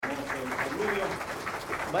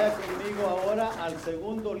Vaya conmigo ahora al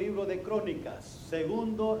segundo libro de Crónicas.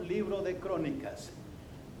 Segundo libro de Crónicas.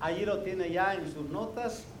 Allí lo tiene ya en sus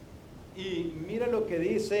notas. Y mire lo que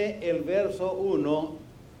dice el verso 1,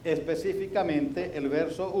 específicamente el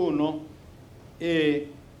verso 1, que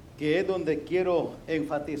es donde quiero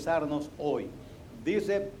enfatizarnos hoy.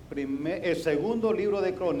 Dice el segundo libro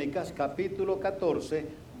de Crónicas, capítulo 14.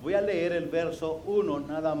 Voy a leer el verso 1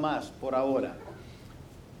 nada más por ahora.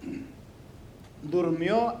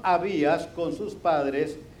 Durmió Abías con sus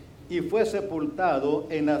padres y fue sepultado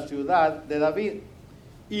en la ciudad de David,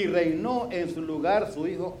 y reinó en su lugar su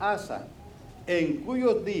hijo Asa, en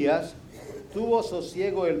cuyos días tuvo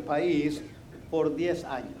sosiego el país por 10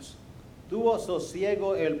 años. Tuvo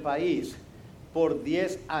sosiego el país por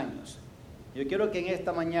 10 años. Yo quiero que en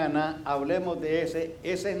esta mañana hablemos de ese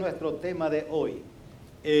es nuestro tema de hoy.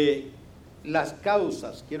 Las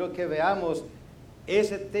causas, quiero que veamos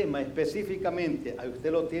ese tema específicamente.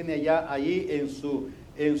 Usted lo tiene ya allí en su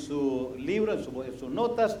libro, en sus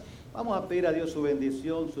notas. Vamos a pedir a Dios su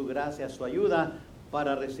bendición, su gracia, su ayuda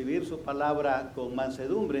para recibir su palabra con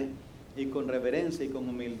mansedumbre y con reverencia y con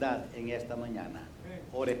humildad en esta mañana.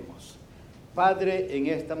 Oremos. Padre, en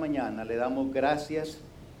esta mañana le damos gracias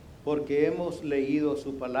porque hemos leído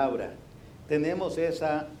su palabra. Tenemos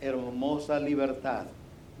esa hermosa libertad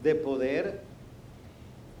de poder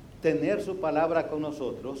tener su palabra con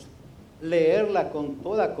nosotros, leerla con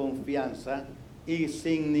toda confianza y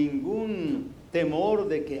sin ningún temor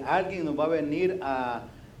de que alguien nos va a venir a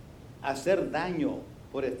hacer daño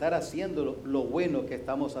por estar haciendo lo bueno que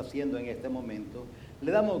estamos haciendo en este momento.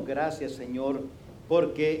 Le damos gracias, Señor,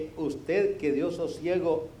 porque usted que dio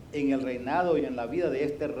sosiego en el reinado y en la vida de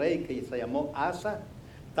este rey que se llamó Asa,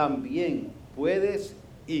 también puedes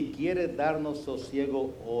y quieres darnos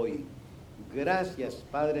sosiego hoy. Gracias,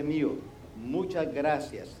 Padre mío, muchas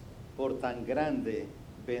gracias por tan grande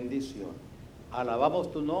bendición.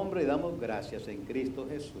 Alabamos tu nombre y damos gracias en Cristo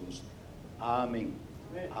Jesús. Amén.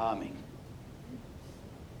 Amén.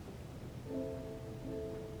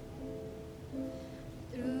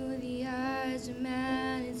 Through the eyes of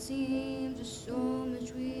man, it seems there's so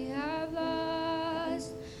much we have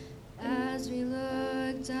lost. As we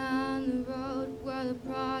look down the road where the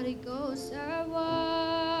prodigals have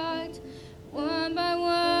walked, one by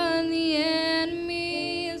one the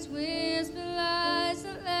enemies whisper lies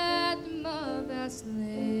and let them up as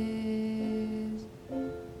slaves.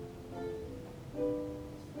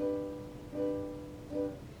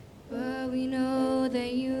 But we know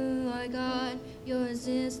that you are God, yours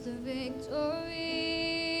is the victory.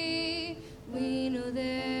 We know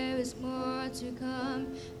there is more to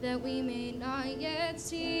come that we may not yet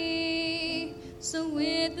see. So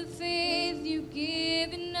with the faith you've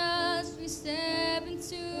given us, we step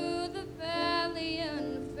into the valley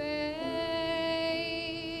unafraid.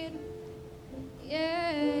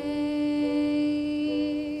 Yeah.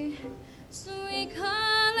 So we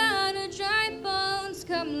call out our dry bones,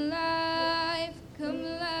 come alive, come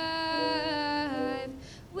alive.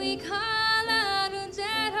 We call out our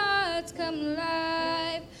dead hearts, come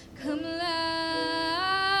alive, come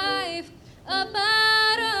alive. Up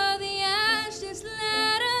out of the ashes,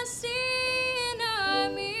 let us see an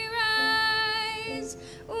army rise.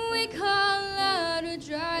 We call out our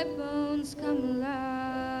dry bones, come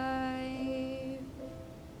alive.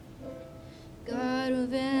 God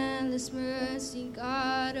of endless mercy,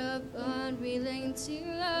 God of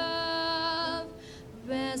unrelenting love,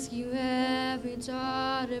 rescue every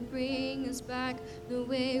daughter, bring us back the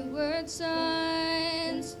wayward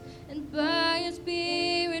sons, and by your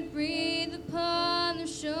Spirit breathe upon them,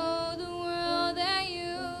 show the world that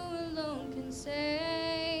you alone can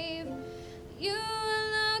save. You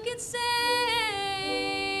alone can save.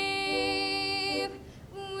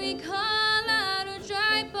 We call out our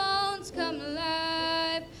dry bones, come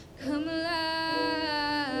alive, come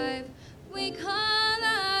alive. We call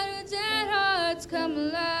out our dead hearts, come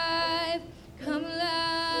alive, come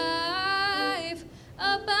alive.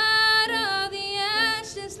 Up out of the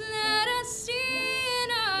ashes, let us see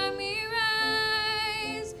an army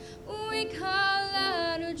rise. We call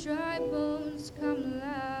out our dry bones, come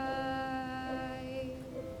alive.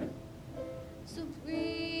 So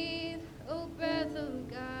breathe, oh breath of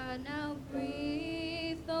God, now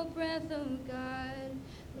breathe, oh breath of God.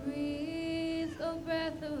 Breathe, oh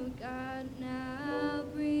breath of God, now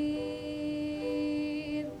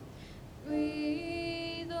breathe.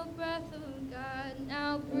 Breathe, oh breath of God,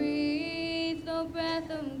 now breathe, oh breath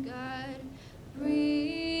of God.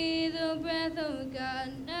 Breathe, oh breath of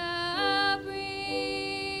God, now breathe.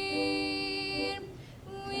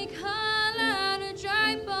 We call out our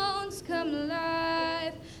dry bones, come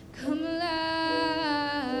alive, come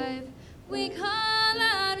alive.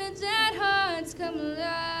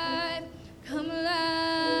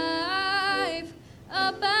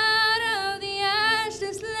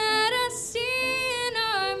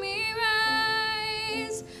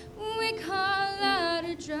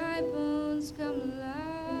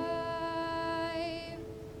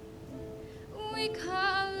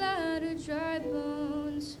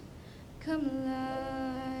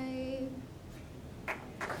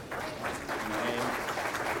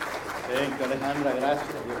 Tía Alejandra, gracias,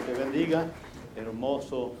 Dios te bendiga.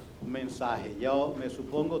 Hermoso mensaje. Ya me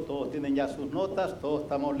supongo todos tienen ya sus notas, todos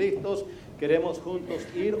estamos listos. Queremos juntos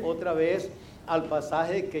ir otra vez al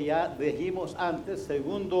pasaje que ya dijimos antes,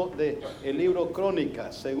 segundo el libro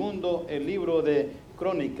de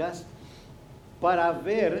Crónicas, para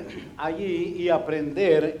ver allí y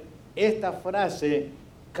aprender esta frase.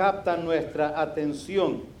 Capta nuestra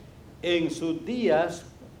atención. En sus días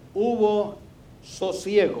hubo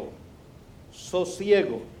sosiego.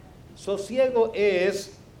 Sosiego. Sosiego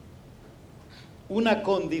es una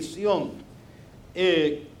condición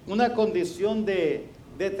de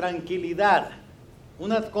tranquilidad,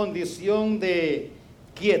 una condición de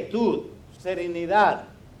quietud, serenidad,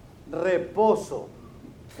 reposo,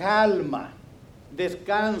 calma,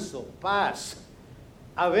 descanso, paz.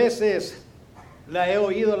 A veces la he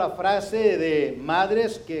oído la frase de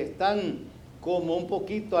madres que están como un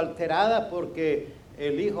poquito alteradas porque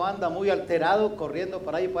el hijo anda muy alterado, corriendo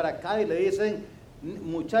para ahí y para acá, y le dicen: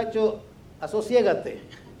 muchacho, asosiégate,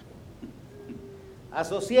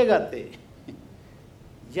 asosiégate,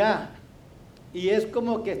 ya. Y es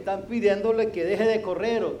como que están pidiéndole que deje de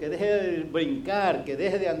correr o que deje de brincar, que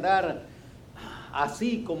deje de andar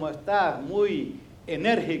así como está, muy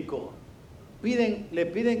enérgico. Le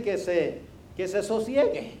piden que se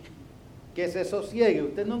sosiegue, que se sosiegue.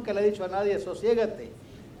 Usted nunca le ha dicho a nadie: sosiégate.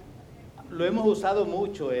 Lo hemos usado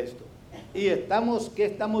mucho esto. Y ¿qué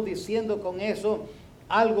estamos diciendo con eso?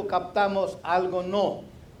 Algo captamos, algo no.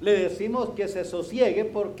 Le decimos que se sosiegue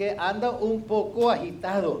porque anda un poco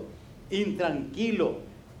agitado, intranquilo,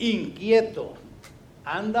 inquieto.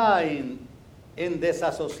 Anda en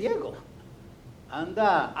desasosiego.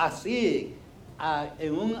 Anda así,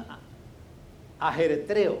 en un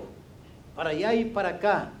ajetreo, para allá y para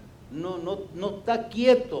acá. No está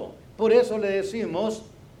quieto. Por eso le decimos: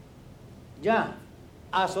 ya,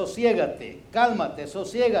 asosiégate, cálmate,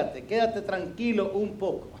 sosiégate, quédate tranquilo un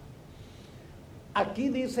poco. Aquí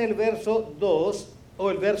dice el verso 2 o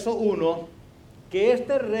el verso 1 que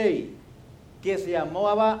este rey que se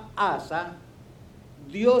llamaba Asa,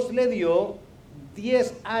 Dios le dio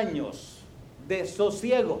 10 años de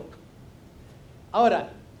sosiego. Ahora,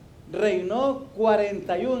 reinó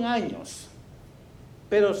 41 años,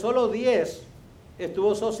 pero solo 10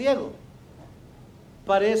 estuvo sosiego.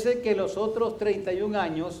 Parece que los otros 31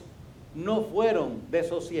 años no fueron de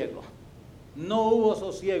sosiego. No hubo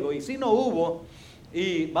sosiego. Y sí no hubo,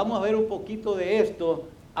 y vamos a ver un poquito de esto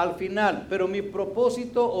al final. Pero mi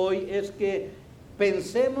propósito hoy es que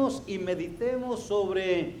pensemos y meditemos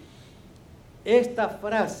sobre esta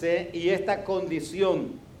frase y esta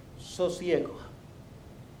condición: sosiego.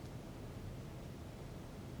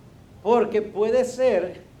 Porque puede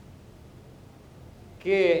ser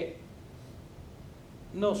que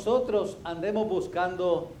nosotros andemos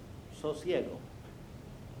buscando sosiego.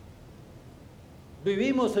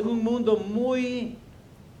 Vivimos en un mundo muy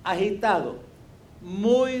agitado,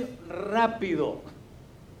 muy rápido,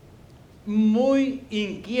 muy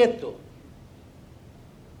inquieto.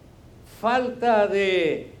 Falta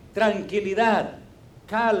de tranquilidad,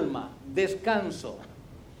 calma, descanso.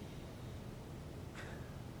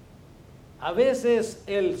 A veces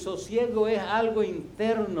el sosiego es algo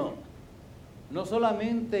interno. No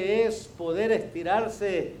solamente es poder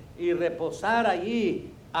estirarse y reposar allí,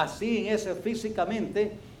 así en ese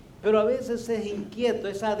físicamente, pero a veces es inquieto,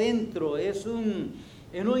 es adentro, es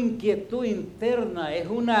una inquietud interna, es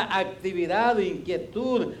una actividad,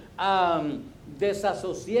 inquietud,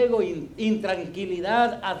 desasosiego,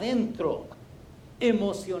 intranquilidad adentro,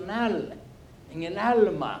 emocional, en el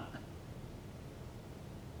alma.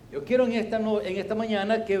 Yo quiero en esta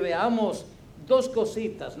mañana que veamos dos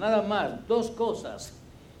cositas, nada más, dos cosas,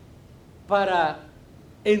 para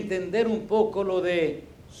entender un poco lo de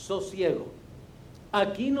sosiego.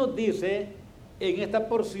 Aquí nos dice en esta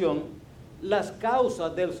porción las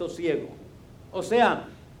causas del sosiego. O sea,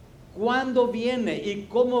 cuándo viene y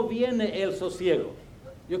cómo viene el sosiego.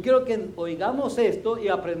 Yo quiero que oigamos esto y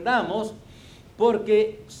aprendamos,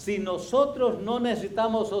 porque si nosotros no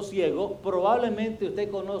necesitamos sosiego, probablemente usted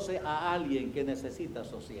conoce a alguien que necesita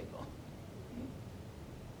sosiego.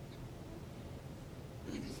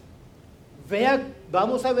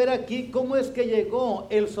 Vamos a ver aquí cómo es que llegó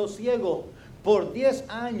el sosiego por 10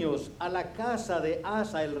 años a la casa de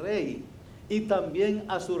Asa el rey y también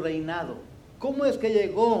a su reinado. ¿Cómo es que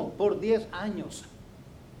llegó por 10 años?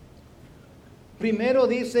 Primero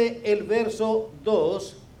dice el verso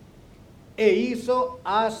 2: e hizo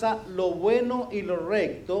Asa lo bueno y lo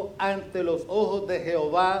recto ante los ojos de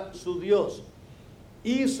Jehová su Dios.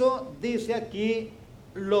 Hizo, dice aquí,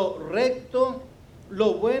 lo recto,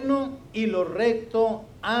 lo bueno y lo recto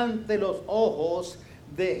ante los ojos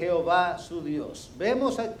de Jehová su Dios.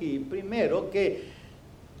 Vemos aquí primero que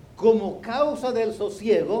como causa del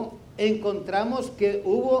sosiego encontramos que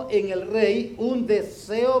hubo en el rey un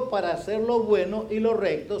deseo para hacer lo bueno y lo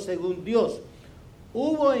recto según Dios.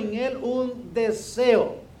 Hubo en él un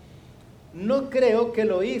deseo. No creo que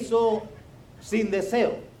lo hizo sin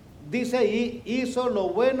deseo. Dice ahí, hizo lo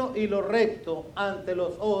bueno y lo recto ante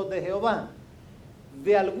los ojos de Jehová.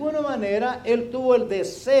 De alguna manera, él tuvo el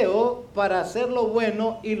deseo para hacer lo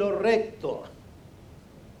bueno y lo recto.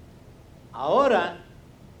 Ahora,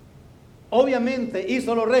 obviamente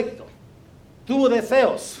hizo lo recto. Tuvo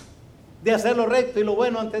deseos de hacer lo recto y lo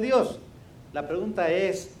bueno ante Dios. La pregunta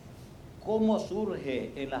es, ¿cómo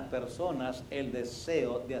surge en las personas el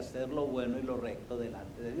deseo de hacer lo bueno y lo recto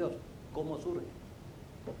delante de Dios? ¿Cómo surge?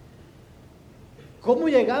 ¿Cómo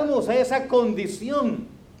llegamos a esa condición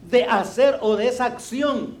de hacer o de esa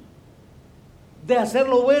acción de hacer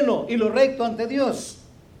lo bueno y lo recto ante Dios?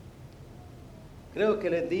 Creo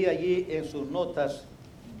que les di allí en sus notas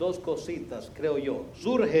dos cositas, creo yo.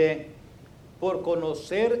 Surge por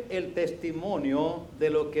conocer el testimonio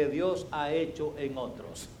de lo que Dios ha hecho en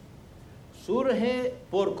otros. Surge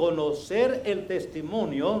por conocer el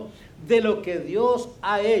testimonio de lo que Dios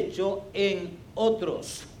ha hecho en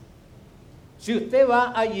otros. Si usted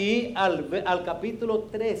va allí al capítulo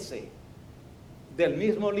 13 del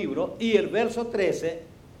mismo libro y el verso 13,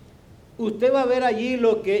 usted va a ver allí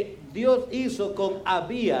lo que Dios hizo con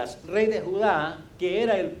Abías, rey de Judá, que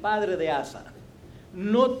era el padre de Asa.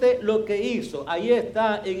 Note lo que hizo, ahí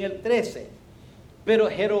está en el 13.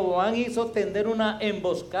 Pero Jeroboam hizo tender una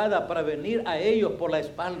emboscada para venir a ellos por la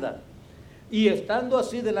espalda. Y estando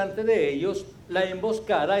así delante de ellos, la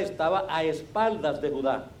emboscada estaba a espaldas de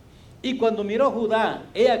Judá. Y cuando miró Judá,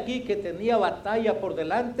 he aquí que tenía batalla por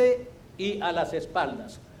delante y a las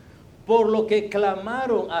espaldas. Por lo que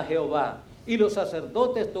clamaron a Jehová, y los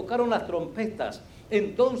sacerdotes tocaron las trompetas.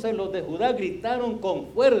 Entonces los de Judá gritaron con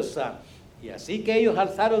fuerza. Y así que ellos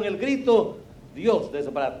alzaron el grito, Dios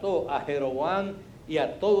desbarató a Jeroboam y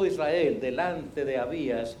a todo Israel delante de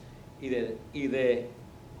Abías y de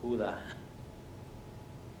Judá.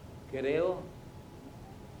 Creo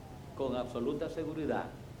con absoluta seguridad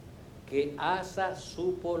que Asa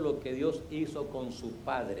supo lo que Dios hizo con su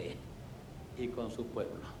padre y con su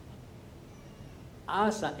pueblo.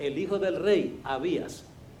 Asa, el hijo del rey Abías,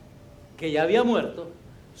 que ya había muerto,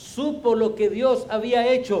 supo lo que Dios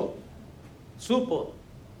había hecho. Supo.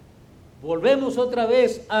 Volvemos otra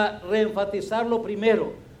vez a reenfatizarlo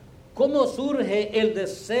primero. ¿Cómo surge el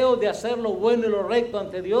deseo de hacer lo bueno y lo recto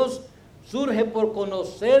ante Dios? Surge por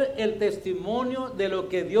conocer el testimonio de lo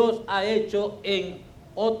que Dios ha hecho en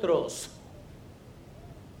otros.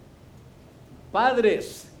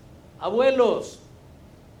 Padres, abuelos,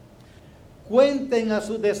 cuenten a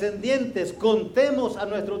sus descendientes, contemos a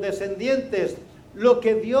nuestros descendientes lo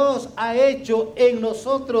que Dios ha hecho en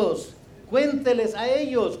nosotros. Cuénteles a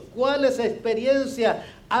ellos cuál es la experiencia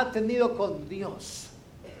ha tenido con Dios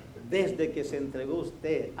desde que se entregó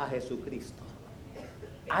usted a Jesucristo.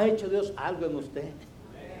 ¿Ha hecho Dios algo en usted?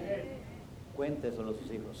 Cuénteselo a sus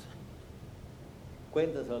hijos.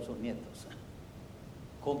 Cuénteselo a sus nietos.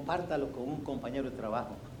 Compártalo con un compañero de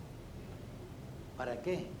trabajo. ¿Para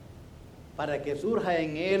qué? Para que surja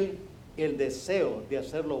en él el deseo de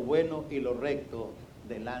hacer lo bueno y lo recto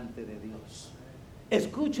delante de Dios.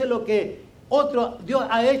 Escuche lo que Dios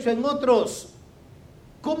ha hecho en otros.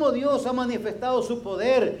 Cómo Dios ha manifestado su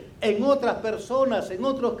poder en otras personas, en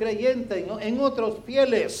otros creyentes, en otros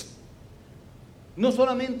fieles. No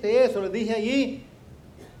solamente eso, les dije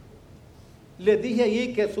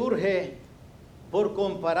allí que surge por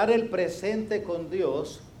comparar el presente con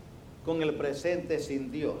Dios con el presente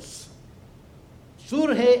sin Dios.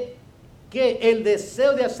 Surge que el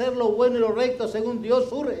deseo de hacer lo bueno y lo recto según Dios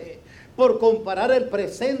surge por comparar el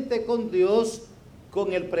presente con Dios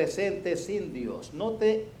con el presente sin Dios.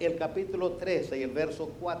 Note el capítulo 13 y el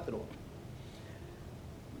verso 4.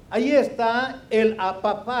 Ahí está el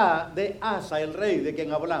papá de Asa, el rey de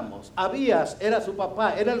quien hablamos. Abías era su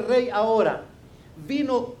papá, era el rey ahora.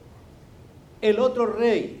 Vino el otro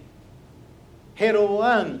rey,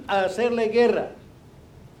 Jeroboam, a hacerle guerra.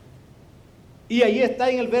 Y ahí está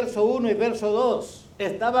en el verso 1 y verso 2.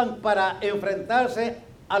 Estaban para enfrentarse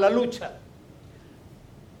a la lucha.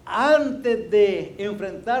 Antes de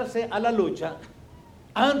enfrentarse a la lucha,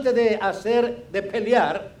 antes de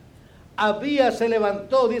pelear, Abías se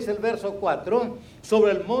levantó, dice el verso 4,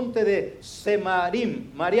 sobre el monte de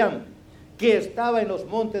Mariam, que estaba en los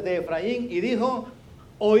montes de Efraín, y dijo: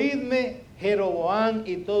 oídme, Jeroboam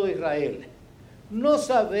y todo Israel. ¿No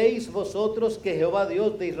sabéis vosotros que Jehová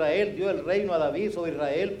Dios de Israel dio el reino a David sobre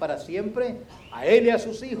Israel para siempre? A él y a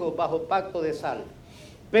sus hijos bajo pacto de sal.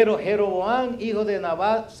 Pero Jeroboam, hijo de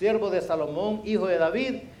Nabat, siervo de Salomón, hijo de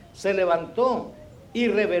David, se levantó y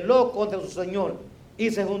rebeló contra su señor.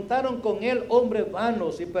 Y se juntaron con él hombres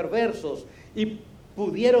vanos y perversos, y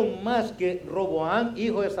pudieron más que Roboam,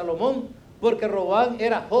 hijo de Salomón, porque Roboam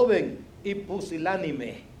era joven y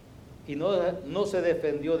pusilánime, y no se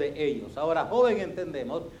defendió de ellos. Ahora, joven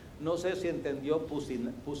entendemos, no sé si entendió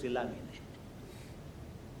pusilánime.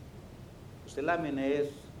 Pusilánime es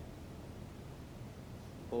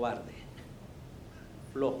cobarde,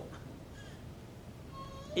 flojo,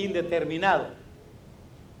 indeterminado.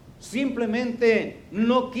 Simplemente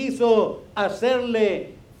no quiso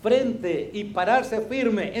hacerle frente y pararse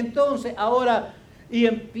firme. Entonces ahora, y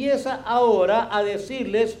empieza ahora a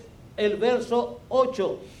decirles el verso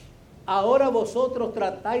 8. Ahora vosotros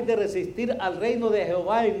tratáis de resistir al reino de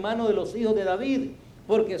Jehová en mano de los hijos de David,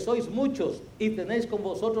 porque sois muchos y tenéis con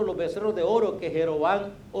vosotros los becerros de oro que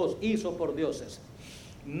Jeroboam os hizo por dioses.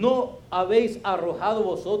 ¿No habéis arrojado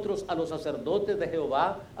vosotros a los sacerdotes de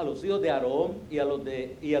Jehová, a los hijos de Aarón y a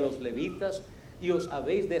los levitas, y os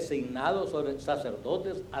habéis designado sobre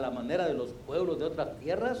sacerdotes a la manera de los pueblos de otras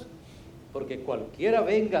tierras? Para que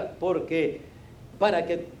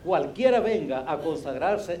cualquiera venga a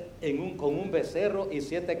consagrarse con un becerro y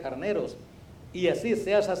 7 carneros, y así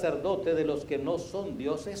sea sacerdote de los que no son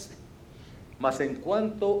dioses. Mas en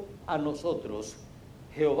cuanto a nosotros,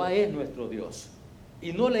 Jehová es nuestro Dios,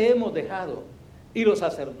 y no le hemos dejado, y los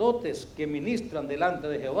sacerdotes que ministran delante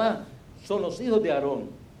de Jehová son los hijos de Aarón,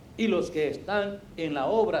 y los que están en la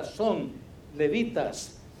obra son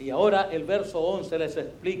levitas. Y ahora el verso 11 les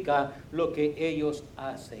explica lo que ellos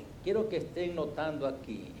hacen. Quiero que estén notando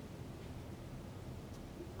aquí.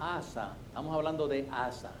 Asa, estamos hablando de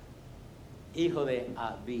Asa, hijo de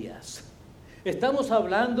Abías. Estamos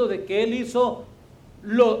hablando de que él hizo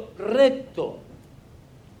lo recto.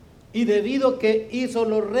 Y debido que hizo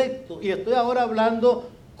lo recto, y estoy ahora hablando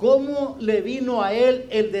cómo le vino a él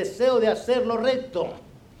el deseo de hacer lo recto.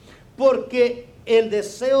 Porque el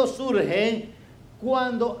deseo surge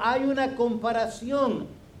cuando hay una comparación.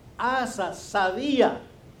 Asa sabía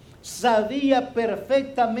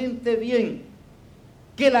perfectamente bien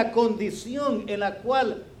que la condición en la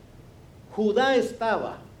cual Judá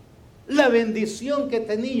estaba, la bendición que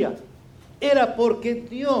tenía, era porque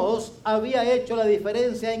Dios había hecho la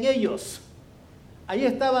diferencia en ellos. Allí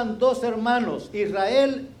estaban 2 hermanos.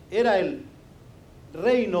 Israel era el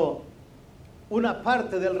reino, una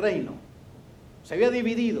parte del reino. Se había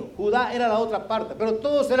dividido. Judá era la otra parte, pero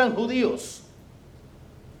todos eran judíos.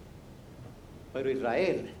 Pero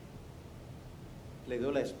Israel le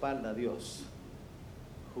dio la espalda a Dios.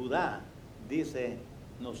 Judá dice,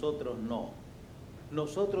 nosotros no.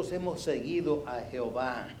 Nosotros hemos seguido a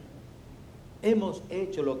Jehová. Hemos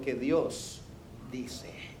hecho lo que Dios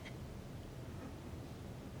dice.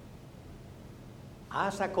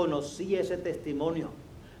 Asa conocía ese testimonio.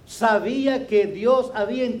 Sabía que Dios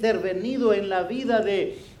había intervenido en la vida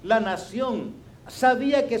de la nación.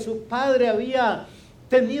 Sabía que su padre había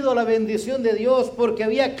tenido la bendición de Dios porque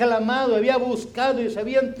había clamado, había buscado y se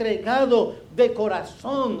había entregado de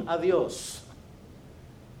corazón a Dios.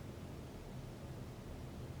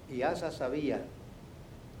 Y Asa sabía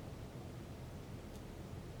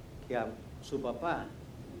que a su papá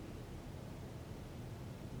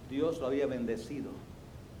Dios lo había bendecido,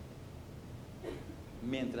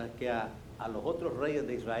 mientras que a los otros reyes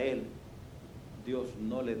de Israel Dios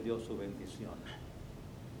no les dio su bendición.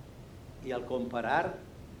 Y al comparar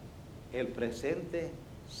el presente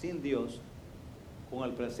sin Dios con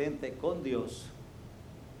el presente con Dios,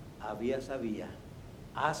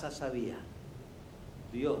 Asa sabía,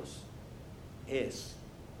 Dios es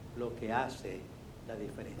lo que hace la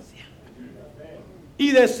diferencia.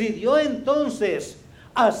 Y decidió entonces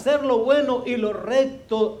hacer lo bueno y lo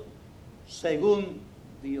recto según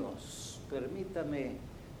Dios. Permítame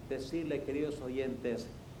decirle, queridos oyentes,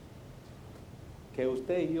 que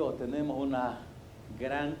usted y yo tenemos una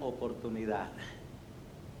gran oportunidad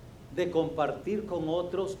de compartir con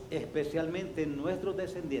otros, especialmente nuestros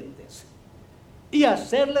descendientes, y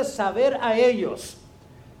hacerles saber a ellos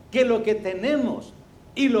que lo que tenemos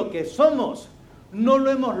y lo que somos no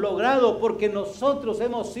lo hemos logrado porque nosotros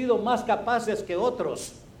hemos sido más capaces que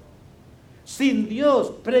otros. Sin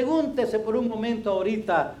Dios, pregúntese por un momento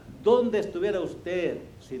ahorita, ¿dónde estuviera usted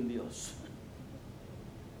sin Dios?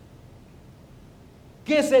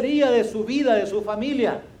 ¿Qué sería de su vida, de su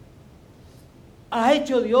familia? ¿Ha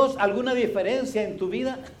hecho Dios alguna diferencia en tu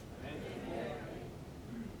vida?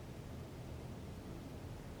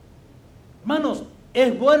 Hermanos,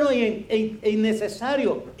 Es bueno y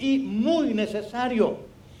necesario, y muy necesario,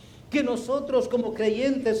 que nosotros como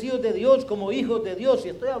creyentes, hijos de Dios, como hijos de Dios, y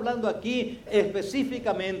estoy hablando aquí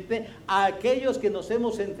específicamente a aquellos que nos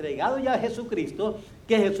hemos entregado ya a Jesucristo,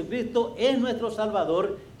 que Jesucristo es nuestro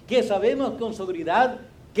Salvador, que sabemos con seguridad,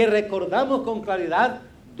 que recordamos con claridad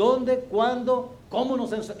dónde, cuándo, cómo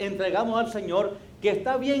nos entregamos al Señor, que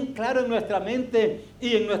está bien claro en nuestra mente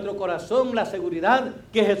y en nuestro corazón la seguridad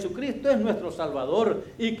que Jesucristo es nuestro Salvador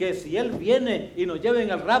y que si Él viene y nos lleva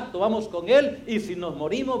en el rapto, vamos con Él, y si nos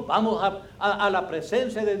morimos, vamos a la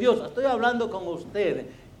presencia de Dios. Estoy hablando con usted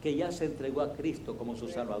que ya se entregó a Cristo como su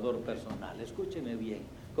Salvador personal. Escúcheme bien,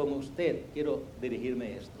 con usted quiero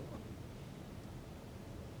dirigirme esto.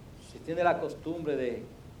 Si tiene la costumbre de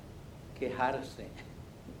quejarse,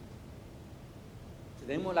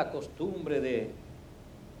 tenemos la costumbre de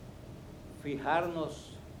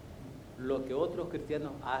fijarnos lo que otros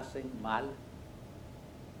cristianos hacen mal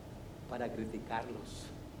para criticarlos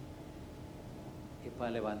y para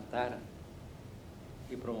levantar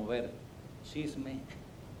y promover chisme.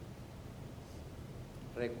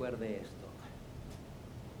 Recuerde esto: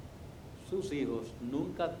 sus hijos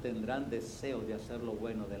nunca tendrán deseo de hacer lo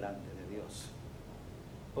bueno delante de Dios,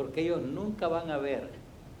 porque ellos nunca van a ver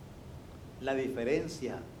la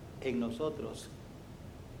diferencia en nosotros,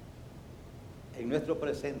 en nuestro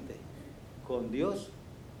presente, con Dios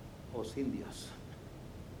o sin Dios.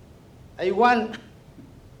 Es igual,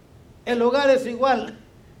 el hogar es igual,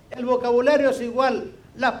 el vocabulario es igual,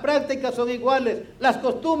 las prácticas son iguales, las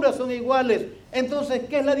costumbres son iguales. Entonces,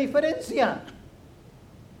 ¿qué es la diferencia?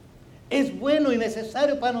 Es bueno y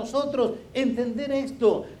necesario para nosotros entender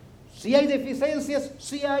esto. Si hay deficiencias,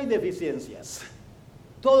 sí hay deficiencias.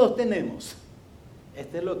 Todos tenemos.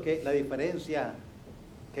 Esta es la diferencia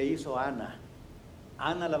que hizo Ana.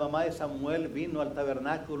 Ana, la mamá de Samuel, vino al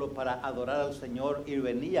tabernáculo para adorar al Señor y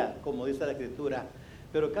venía, como dice la Escritura,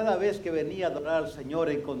 pero cada vez que venía a adorar al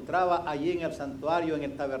Señor, encontraba allí en el santuario, en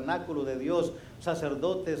el tabernáculo de Dios,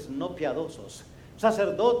 sacerdotes no piadosos,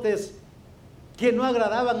 sacerdotes que no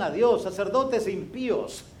agradaban a Dios, sacerdotes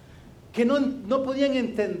impíos, que no podían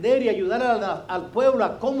entender y ayudar al pueblo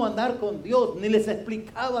a cómo andar con Dios, ni les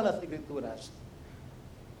explicaban las Escrituras.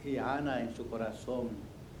 Y a Ana en su corazón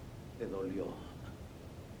le dolió.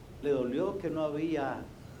 Le dolió que no había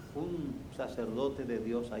un sacerdote de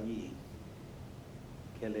Dios allí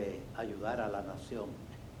que le ayudara a la nación,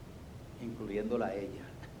 incluyéndola a ella.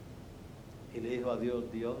 Y le dijo a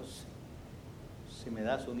Dios: Dios, si me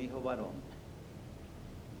das un hijo varón,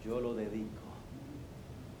 yo lo dedico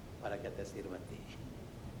para que te sirva a ti.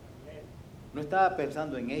 No estaba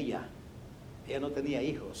pensando en ella. Ella no tenía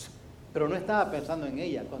hijos, pero no estaba pensando en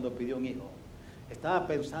ella cuando pidió un hijo. Estaba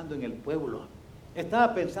pensando en el pueblo.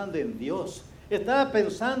 Estaba pensando en Dios. Estaba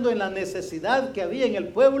pensando en la necesidad que había en el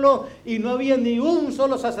pueblo, y no había ni un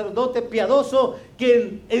solo sacerdote piadoso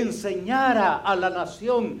que enseñara a la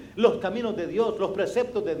nación los caminos de Dios, los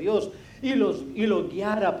preceptos de Dios, y los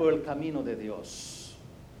guiara por el camino de Dios.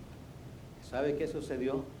 ¿Sabe qué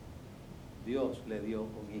sucedió? Dios le dio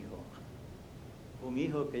un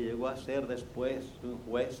hijo que llegó a ser después un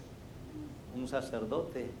juez, un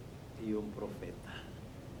sacerdote y un profeta.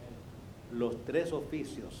 Los tres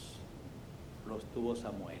oficios los tuvo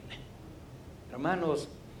Samuel. Hermanos,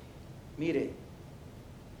 mire,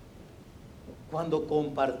 cuando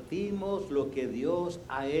compartimos lo que Dios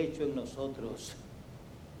ha hecho en nosotros,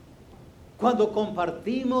 cuando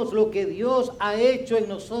compartimos lo que Dios ha hecho en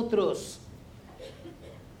nosotros,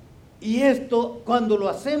 y esto, cuando lo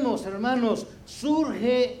hacemos, hermanos,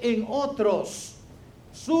 surge en otros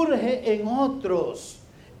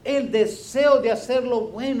el deseo de hacer lo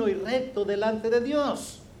bueno y recto delante de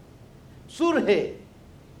Dios. Surge.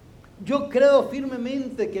 Yo creo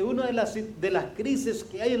firmemente que una de las crisis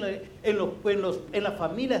que hay en las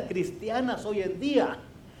familias cristianas hoy en día,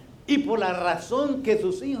 y por la razón que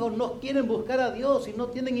sus hijos no quieren buscar a Dios y no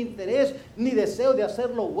tienen interés ni deseo de hacer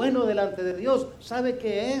lo bueno delante de Dios, ¿sabe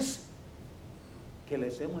qué es? Que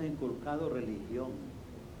les hemos inculcado religión,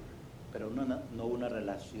 pero no una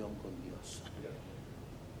relación con Dios.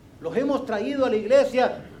 Los hemos traído a la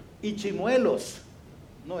iglesia y chimuelos.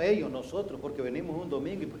 No ellos, nosotros, porque venimos un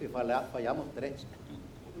domingo y fallamos 3.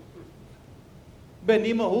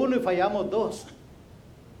 Venimos 1 y fallamos 2.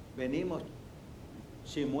 Venimos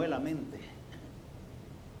chimuelamente.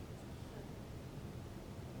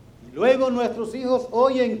 Y luego nuestros hijos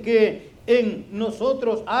oyen que en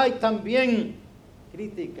nosotros hay también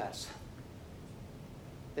críticas,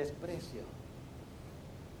 desprecio,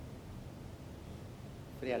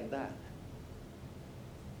 frialdad.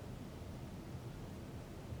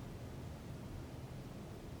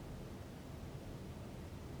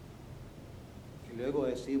 luego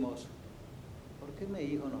decimos, ¿por qué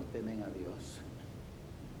mis hijos no temen a Dios?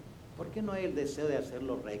 ¿Por qué no hay el deseo de hacer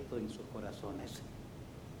lo recto en sus corazones?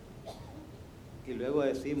 Y luego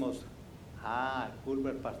decimos, culpa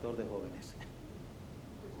del pastor de jóvenes,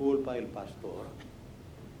 culpa del pastor,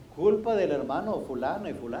 culpa del hermano fulano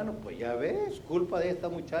y fulano, pues ya ves, culpa de esta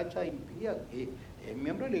muchacha impía, y es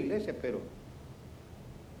miembro de la iglesia, pero,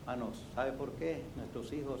 hermanos, ¿sabe por qué?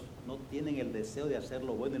 Nuestros hijos no tienen el deseo de hacer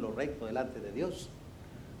lo bueno y lo recto delante de Dios,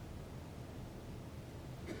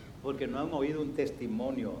 porque no han oído un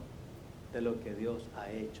testimonio de lo que Dios ha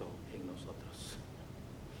hecho en nosotros,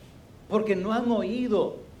 porque no han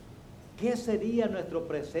oído qué sería nuestro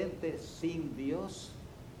presente sin Dios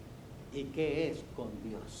y qué es con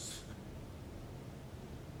Dios.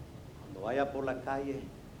 Cuando vaya por la calle,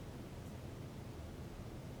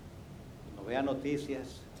 cuando vea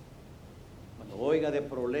noticias, cuando oiga de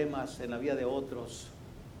problemas en la vida de otros,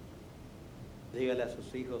 dígale a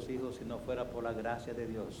sus hijos, hijos, si no fuera por la gracia de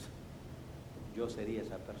Dios, yo sería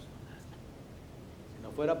esa persona. Si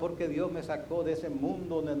no fuera porque Dios me sacó de ese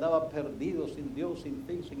mundo donde andaba perdido, sin Dios, sin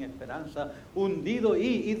fin, sin esperanza, hundido,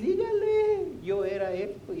 y dígale, yo era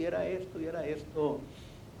esto, y era esto, y era esto.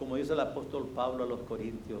 Como dice el apóstol Pablo a los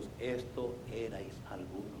Corintios, esto erais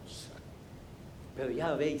algunos. Pero ya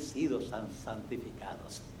habéis sido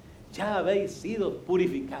santificados, ya habéis sido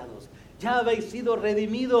purificados, ya habéis sido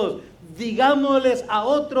redimidos. Digámosles a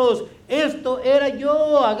otros, esto era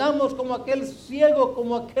yo. Hagamos como aquel ciego,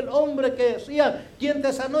 como aquel hombre que decía, ¿quién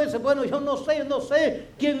te sanó? Y dice, bueno, yo no sé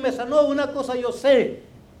quién me sanó. Una cosa yo sé,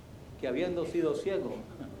 que habiendo sido ciego,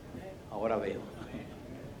 ahora veo.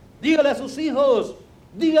 Dígale a sus hijos,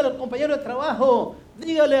 dígale a los compañeros de trabajo,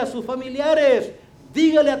 dígale a sus familiares,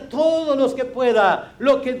 dígale a todos los que pueda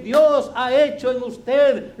lo que Dios ha hecho en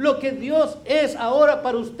usted, lo que Dios es ahora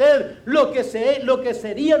para usted, lo que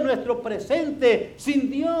sería nuestro presente sin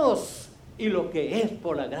Dios y lo que es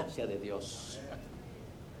por la gracia de Dios.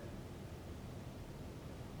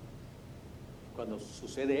 Cuando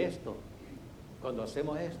sucede esto, cuando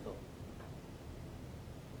hacemos esto,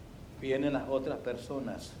 vienen las otras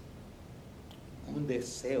personas, un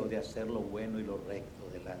deseo de hacer lo bueno y lo recto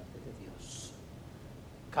delante de Dios.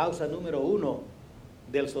 Causa número 1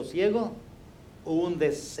 del sosiego, un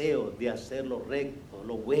deseo de hacer lo recto,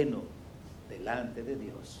 lo bueno delante de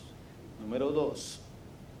Dios. Número 2,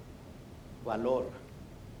 valor.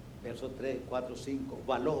 Versos 3, 4, 5,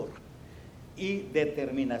 valor y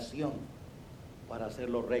determinación para hacer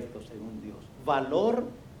lo recto según Dios. Valor,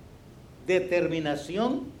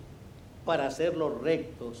 determinación para hacer lo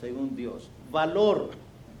recto según Dios. Valor,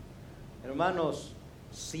 hermanos,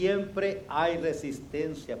 siempre hay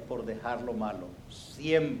resistencia por dejar lo malo.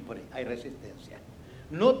 Siempre hay resistencia.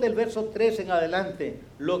 Note el verso 3 en adelante,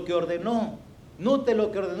 lo que ordenó. Note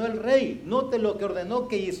lo que ordenó el rey. Note lo que ordenó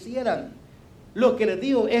que hicieran. Lo que les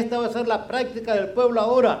dijo, esta va a ser la práctica del pueblo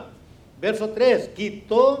ahora. Verso 3,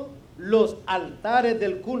 quitó los altares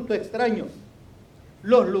del culto extraño,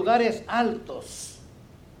 los lugares altos.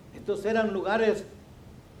 Estos eran lugares,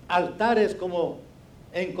 altares como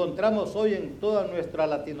encontramos hoy en toda nuestra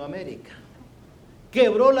Latinoamérica.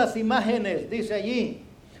 Quebró las imágenes, dice allí,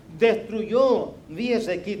 destruyó,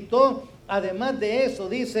 fíjese, quitó, además de eso,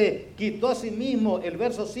 dice, quitó a sí mismo, el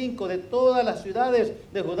verso 5, de todas las ciudades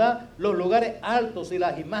de Judá, los lugares altos y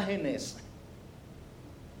las imágenes.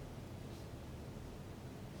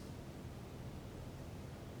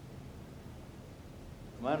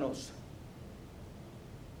 Hermanos,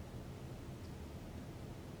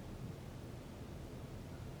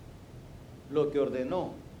 lo que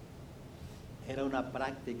ordenó era una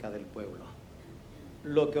práctica del pueblo.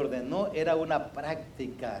 Lo que ordenó era una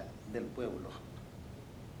práctica del pueblo.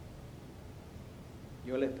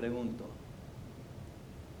 Yo les pregunto,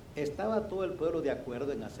 ¿estaba todo el pueblo de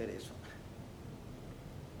acuerdo en hacer eso?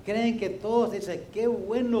 ¿Creen que todos dicen, qué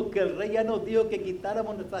bueno que el rey ya nos dijo que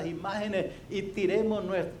quitáramos nuestras imágenes y tiremos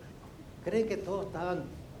nuestras? ¿Creen que todos estaban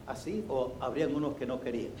así o habrían unos que no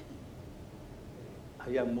querían?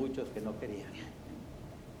 Había muchos que no querían.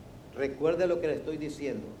 Recuerde lo que le estoy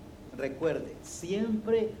diciendo. Recuerde,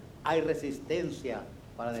 siempre hay resistencia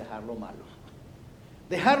para dejar lo malo.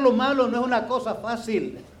 Dejar lo malo no es una cosa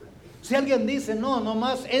fácil. Si alguien dice, no,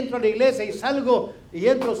 nomás entro a la iglesia y salgo, y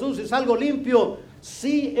entro sucio y salgo limpio.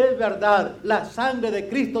 Sí, es verdad, la sangre de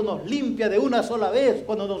Cristo nos limpia de una sola vez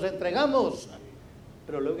cuando nos entregamos.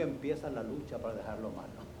 Pero luego empieza la lucha para dejar lo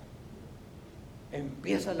malo.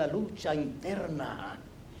 Empieza la lucha interna.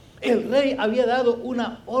 El rey había dado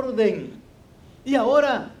una orden. Y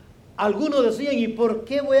ahora algunos decían, ¿y por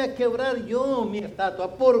qué voy a quebrar yo mi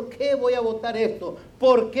estatua? ¿Por qué voy a botar esto?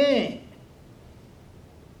 ¿Por qué?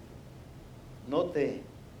 Note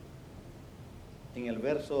en el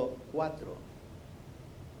verso 4,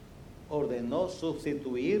 ordenó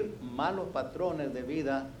sustituir malos patrones de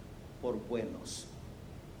vida por buenos.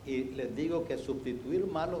 Y les digo que sustituir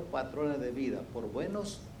malos patrones de vida por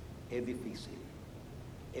buenos es difícil.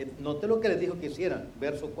 Note lo que les dijo que hicieran,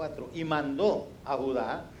 verso 4, y mandó a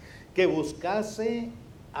Judá que buscase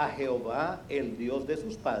a Jehová, el Dios de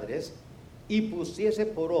sus padres, y pusiese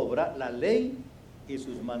por obra la ley y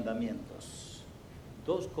sus mandamientos.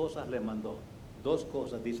 Dos cosas le mandó, dos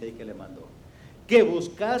cosas dice ahí que le mandó. Que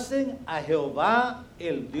buscasen a Jehová,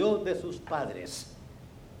 el Dios de sus padres.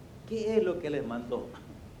 ¿Qué es lo que les mandó?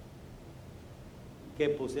 Que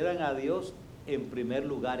pusieran a Dios en primer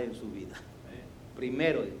lugar en su vida.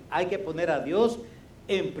 Primero, hay que poner a Dios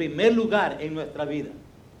en primer lugar en nuestra vida.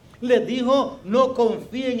 Les dijo, no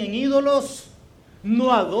confíen en ídolos,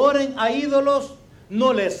 no adoren a ídolos,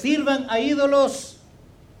 no les sirvan a ídolos.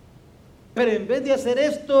 Pero en vez de hacer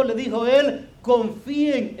esto, le dijo él,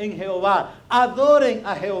 confíen en Jehová, adoren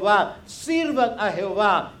a Jehová, sirvan a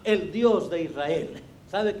Jehová, el Dios de Israel.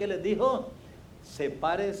 ¿Sabe qué les dijo?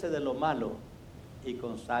 Sepárense de lo malo y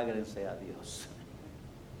conságrense a Dios.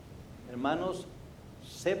 Hermanos,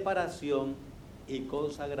 separación y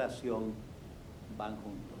consagración van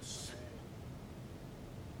juntos.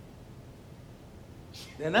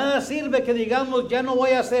 De nada sirve que digamos, ya no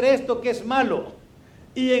voy a hacer esto que es malo,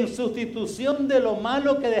 y en sustitución de lo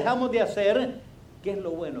malo que dejamos de hacer, ¿qué es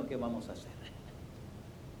lo bueno que vamos a hacer?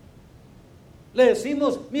 Le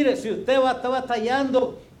decimos, mire, si usted está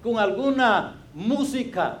batallando con alguna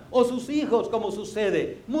música, o sus hijos, como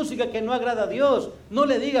sucede, música que no agrada a Dios, no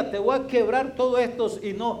le diga, te voy a quebrar todo esto,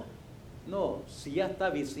 y no, si ya está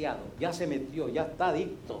viciado, ya se metió, ya está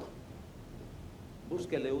adicto,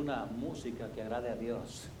 búsquele una música que agrade a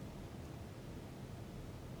Dios.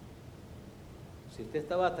 Si usted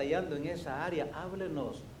está batallando en esa área,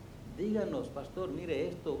 háblenos, díganos, pastor, mire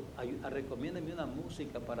esto, recomiéndeme una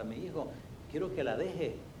música para mi hijo, quiero que la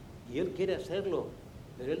deje, y él quiere hacerlo,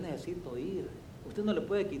 pero él necesita oír. Usted no le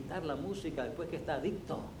puede quitar la música después que está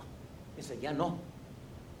adicto. Dice, ya no.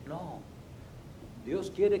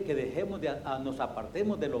 Dios quiere que nos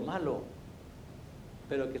apartemos de lo malo,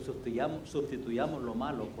 pero que sustituyamos lo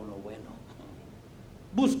malo con lo bueno.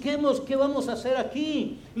 Busquemos qué vamos a hacer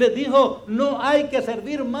aquí. Les dijo, no hay que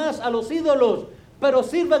servir más a los ídolos, pero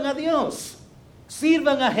sirvan a Dios.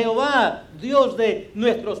 Sirvan a Jehová, Dios de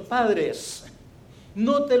nuestros padres.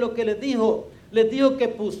 Note lo que les dijo que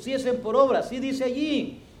pusiesen por obra, así dice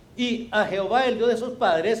allí, y a Jehová, el Dios de sus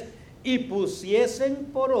padres, y pusiesen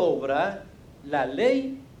por obra la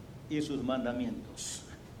ley y sus mandamientos.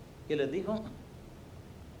 ¿Qué les dijo?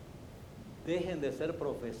 Dejen de ser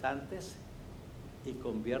profesantes y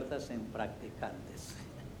conviértanse en practicantes.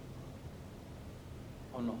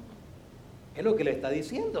 ¿O no? Es lo que le está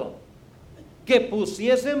diciendo. Que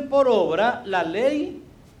pusiesen por obra la ley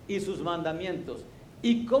y sus mandamientos.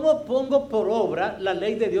 ¿Y cómo pongo por obra la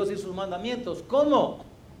ley de Dios y sus mandamientos? ¿Cómo?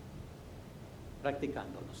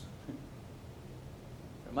 Practicándolos.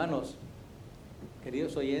 Hermanos,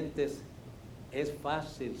 queridos oyentes, es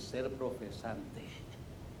fácil ser profesante.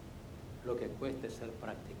 Lo que cuesta es ser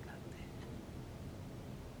practicante.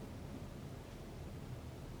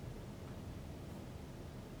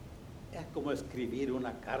 Es como escribir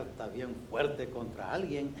una carta bien fuerte contra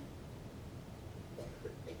alguien.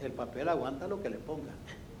 El papel aguanta lo que le ponga,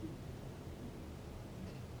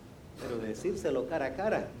 pero decírselo cara a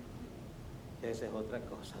cara, esa es otra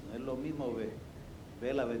cosa. No es lo mismo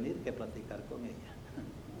verla venir que platicar con ella.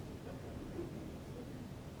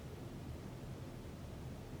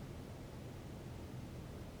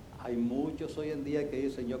 Hay muchos hoy en día que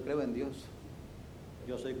dicen, yo creo en Dios,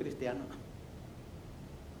 yo soy cristiano,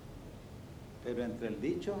 pero entre el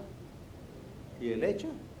dicho y el hecho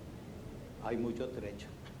hay mucho trecho.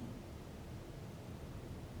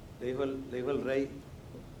 Le dijo el rey,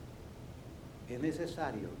 es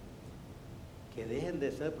necesario que dejen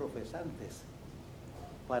de ser profesantes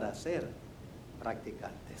para ser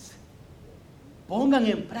practicantes. Pongan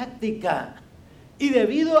en práctica. Y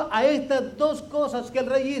debido a estas dos cosas que el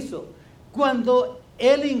rey hizo, cuando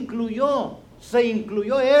él se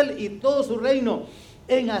incluyó él y todo su reino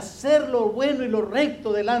en hacer lo bueno y lo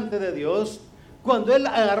recto delante de Dios, cuando él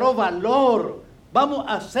agarró valor, vamos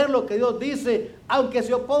a hacer lo que Dios dice, aunque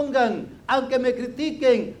se opongan, aunque me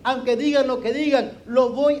critiquen, aunque digan lo que digan, lo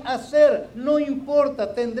voy a hacer, no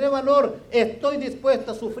importa, tendré valor, estoy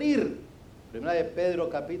dispuesto a sufrir. Primera de Pedro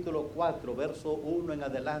capítulo 4, verso 1 en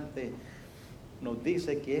adelante, nos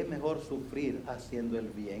dice que es mejor sufrir haciendo el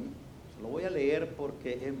bien, Lo voy a leer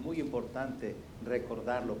porque es muy importante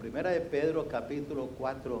recordarlo. Primera de Pedro, capítulo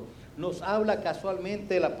 4, nos habla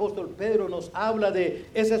casualmente, el apóstol Pedro nos habla de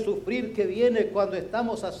ese sufrir que viene cuando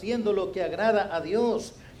estamos haciendo lo que agrada a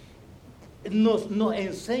Dios. Nos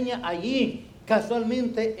enseña allí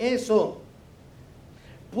casualmente eso.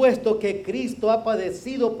 Puesto que Cristo ha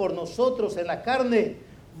padecido por nosotros en la carne,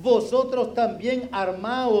 vosotros también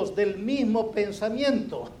armaos del mismo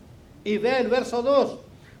pensamiento. Y vea el verso 2,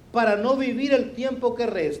 para no vivir el tiempo que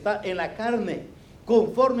resta en la carne,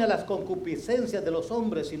 conforme a las concupiscencias de los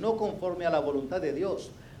hombres, sino conforme a la voluntad de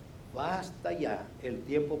Dios. Basta ya el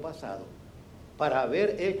tiempo pasado para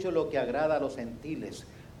haber hecho lo que agrada a los gentiles,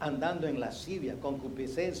 andando en lascivia,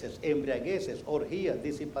 concupiscencias, embriagueces, orgías,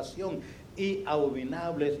 disipación y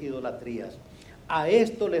abominables idolatrías. A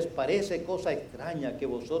esto les parece cosa extraña que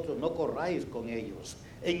vosotros no corráis con ellos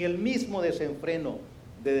en el mismo desenfreno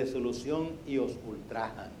de desolución y os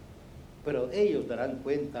ultrajan. Pero ellos darán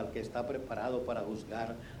cuenta al que está preparado para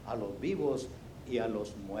juzgar a los vivos y a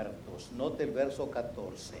los muertos. Note el verso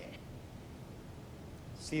 14.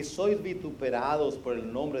 Si sois vituperados por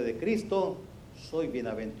el nombre de Cristo, sois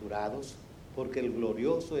bienaventurados, porque el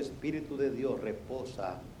glorioso Espíritu de Dios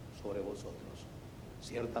reposa sobre vosotros.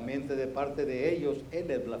 Ciertamente de parte de ellos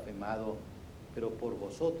Él es blasfemado, pero por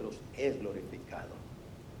vosotros es glorificado.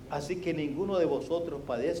 Así que ninguno de vosotros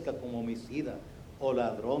padezca como homicida, o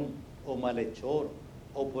ladrón, o malhechor,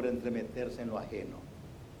 o por entremeterse en lo ajeno.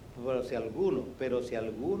 Pero si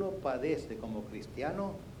alguno padece como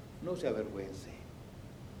cristiano, no se avergüence,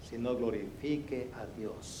 sino glorifique a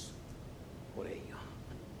Dios por ello.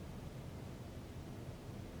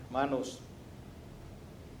 Hermanos,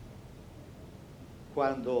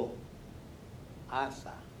 cuando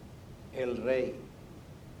Asa, el rey,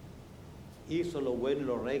 hizo lo bueno y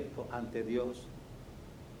lo recto ante Dios,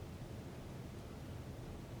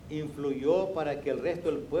 influyó para que el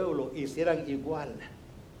resto del pueblo hicieran igual.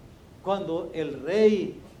 Cuando el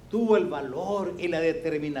rey tuvo el valor y la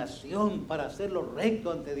determinación para hacer lo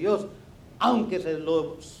recto ante Dios, aunque se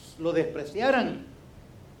lo despreciaran,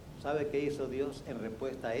 ¿sabe qué hizo Dios en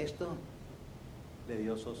respuesta a esto? Le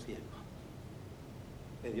dio sosiego,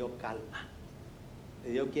 le dio calma,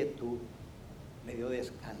 le dio quietud, le dio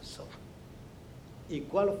descanso. ¿Y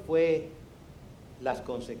cuál fue las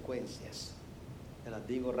consecuencias? Te las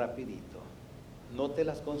digo rapidito. Note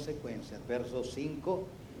las consecuencias. Verso 5,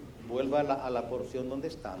 vuelva a la porción donde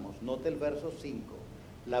estamos. Note el verso 5,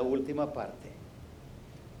 la última parte.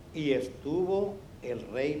 Y estuvo el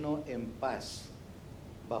reino en paz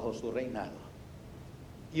bajo su reinado.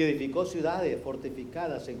 Y edificó ciudades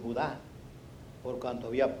fortificadas en Judá, por cuanto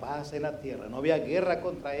había paz en la tierra. No había guerra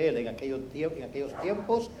contra él en aquellos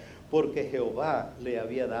tiempos, porque Jehová le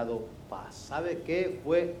había dado paz. ¿Sabe qué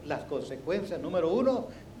fue las consecuencias? Número 1,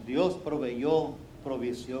 Dios proveyó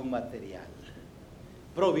provisión material.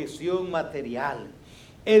 Provisión material.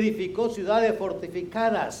 Edificó ciudades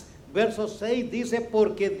fortificadas. Verso 6 dice,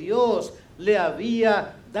 porque Dios le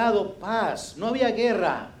había dado paz. No había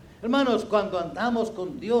guerra. Hermanos, cuando andamos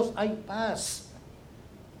con Dios hay paz.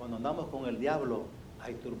 Cuando andamos con el diablo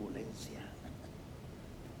hay turbulencia.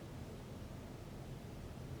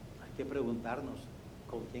 Hay que preguntarnos,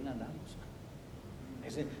 ¿con quién andamos?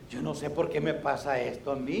 Yo no sé por qué me pasa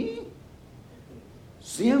esto a mí.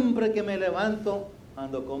 Siempre que me levanto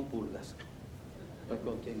ando con pulgas. Pues,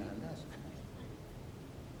 ¿con quién andas?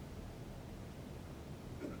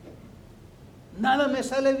 Nada me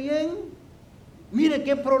sale bien. Mire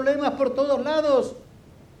qué problemas por todos lados.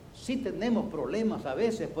 Sí tenemos problemas a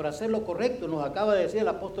veces por hacer lo correcto, nos acaba de decir el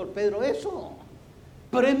apóstol Pedro eso.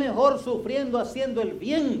 Pero es mejor sufriendo haciendo el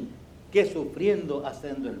bien que sufriendo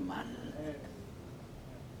haciendo el mal.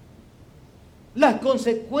 Las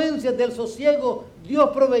consecuencias del sosiego, Dios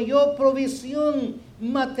proveyó provisión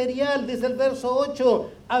material, dice el verso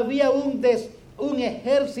 8, había un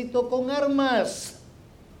ejército con armas.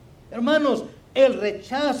 Hermanos, el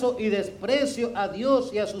rechazo y desprecio a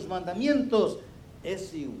Dios y a sus mandamientos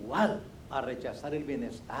es igual a rechazar el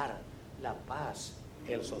bienestar, la paz,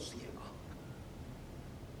 el sosiego.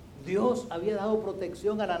 Dios había dado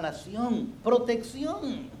protección a la nación,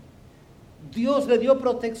 protección. Dios le dio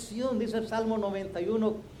protección, dice el Salmo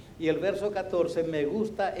 91 y el verso 14, me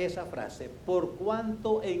gusta esa frase, por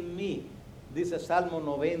cuanto en mí, dice Salmo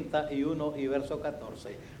 91 y verso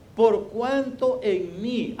 14, por cuanto en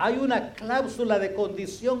mí, hay una cláusula de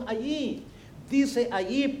condición allí, dice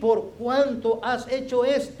allí, por cuanto has hecho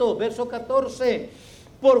esto, verso 14,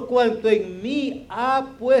 por cuanto en mí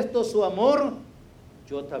ha puesto su amor,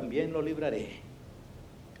 yo también lo libraré,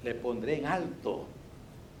 le pondré en alto,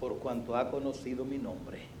 por cuanto ha conocido mi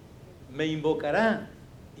nombre. Me invocará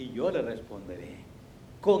y yo le responderé.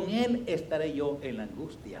 Con él estaré yo en la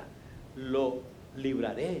angustia. Lo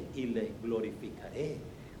libraré y le glorificaré.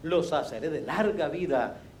 Lo saciaré de larga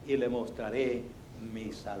vida y le mostraré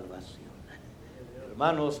mi salvación.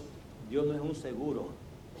 Hermanos, Dios no es un seguro,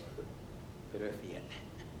 pero es fiel.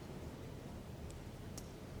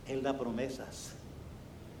 Él da promesas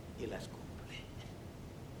y las cumple.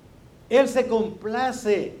 Él se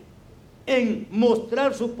complace en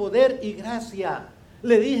mostrar su poder y gracia.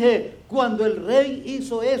 Le dije, cuando el rey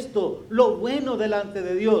hizo esto, lo bueno delante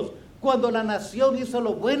de Dios, cuando la nación hizo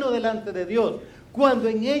lo bueno delante de Dios, cuando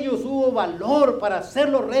en ellos hubo valor para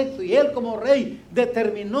hacerlo recto y él como rey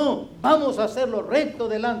determinó, vamos a hacerlo recto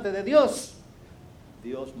delante de Dios,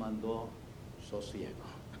 Dios mandó sosiego.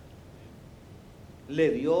 Le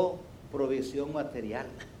dio provisión material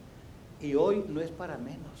y hoy no es para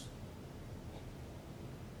menos.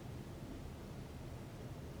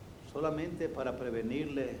 Solamente para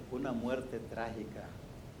prevenirle una muerte trágica,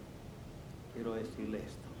 quiero decirle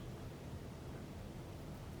esto.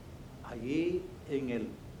 Allí en el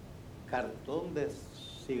cartón de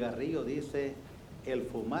cigarrillo dice, el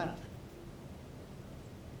fumar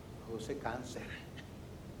produce cáncer.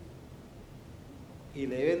 Y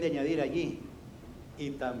le deben de añadir allí,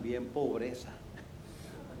 y también pobreza.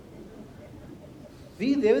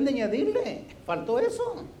 Sí, deben de añadirle, faltó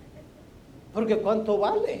eso. Porque ¿cuánto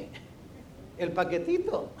vale el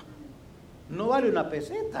paquetito? No vale una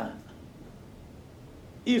peseta.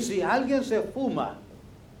 Y si alguien se fuma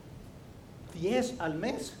 10 al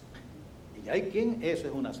mes, y hay quien, eso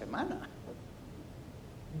es una semana.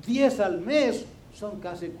 10 al mes son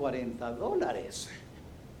casi $40.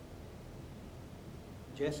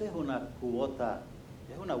 Y esa es una cuota,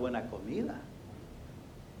 es una buena comida.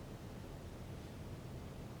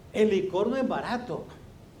 El licor no es barato.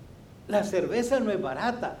 La cerveza no es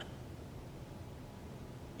barata.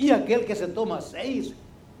 Y aquel que se toma 6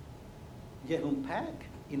 y es un pack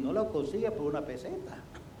y no lo consigue por una peseta.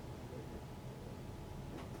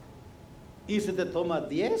 Y si te tomas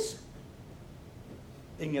 10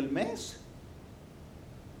 en el mes,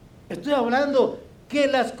 estoy hablando que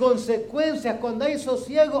las consecuencias, cuando hay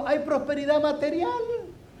sosiego, hay prosperidad material.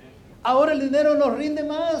 Ahora el dinero nos rinde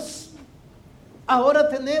más. Ahora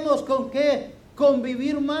tenemos con qué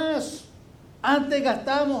convivir más. Antes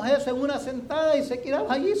gastamos eso en una sentada y se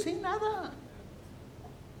quedaba allí sin nada.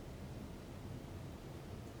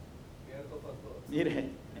 Mire,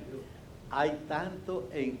 hay tanto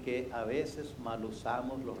en que a veces mal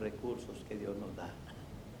usamos los recursos que Dios nos da.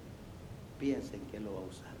 Piensen que lo va a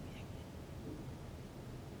usar bien.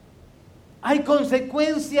 Hay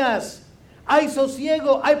consecuencias, hay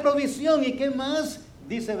sosiego, hay provisión. ¿Y qué más?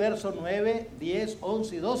 Dice verso 9, 10,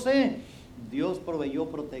 11 y 12. Dios proveyó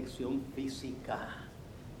protección física.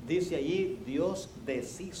 Dice allí, Dios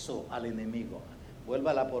deshizo al enemigo. Vuelva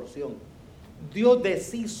a la porción. Dios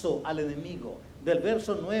deshizo al enemigo. Del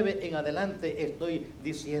verso 9 en adelante estoy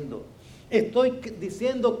diciendo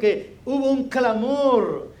que hubo un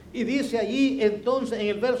clamor. Y dice allí entonces en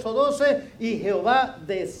el verso 12, y Jehová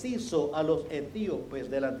deshizo a los etíopes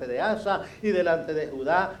delante de Asa y delante de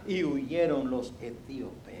Judá, y huyeron los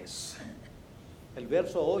etíopes. El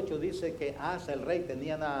verso 8 dice que Asa, el rey,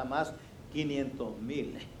 tenía nada más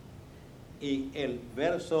 500,000. Y el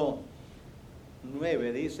verso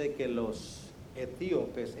 9 dice que los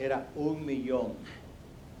etíopes era 1,000,000.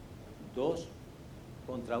 2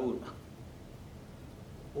 contra 1.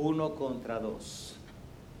 1 contra 2.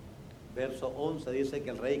 Verso 11 dice que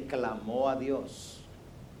el rey clamó a Dios.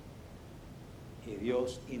 Y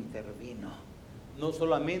Dios intervino. No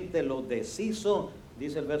solamente los deshizo,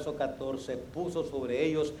 dice el verso 14, puso sobre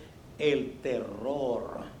ellos el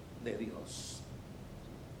terror de Dios.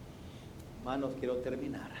 Hermanos, quiero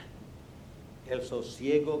terminar. El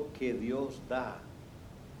sosiego que Dios da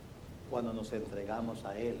cuando nos entregamos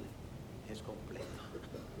a Él es completo.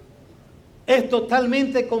 Es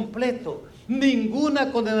totalmente completo.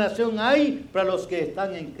 Ninguna condenación hay para los que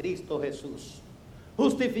están en Cristo Jesús.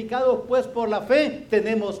 Justificados pues por la fe,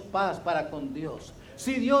 tenemos paz para con Dios.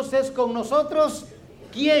 Si Dios es con nosotros,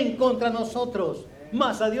 ¿quién contra nosotros?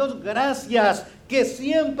 Mas a Dios gracias, que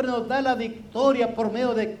siempre nos da la victoria por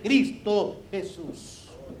medio de Cristo Jesús.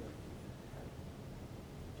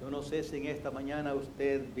 Yo no sé si en esta mañana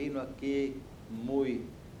usted vino aquí muy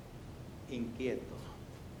inquieto,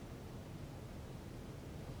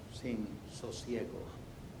 sin sosiego.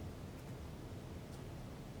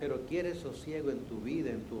 Pero ¿quieres sosiego en tu vida,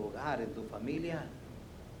 en tu hogar, en tu familia?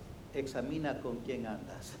 Examina con quién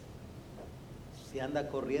andas. Si anda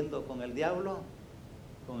corriendo con el diablo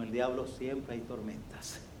siempre hay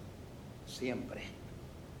tormentas. Siempre.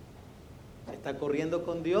 Está corriendo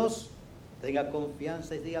con Dios, tenga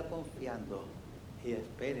confianza y siga confiando y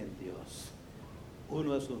espere en Dios.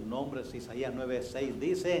 Uno de sus nombres, Isaías 9:6,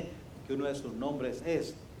 dice que uno de sus nombres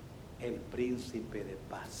es el príncipe de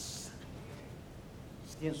paz.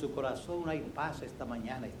 Si en su corazón no hay paz esta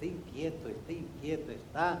mañana, está inquieto,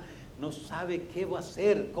 no sabe qué va a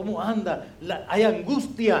hacer, cómo anda, hay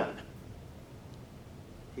angustia.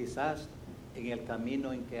 Quizás en el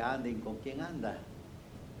camino en que anda y con quién anda,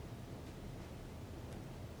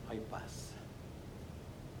 no hay paz,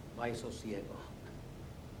 no hay sosiego.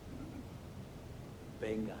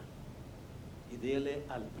 Venga y dile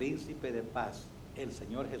al príncipe de paz, el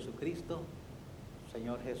Señor Jesucristo: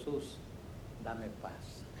 Señor Jesús, dame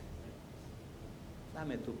paz,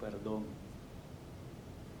 dame tu perdón,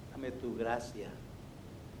 dame tu gracia,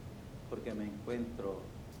 porque me encuentro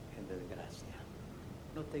en desgracia.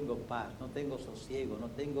 No tengo paz, no tengo sosiego, no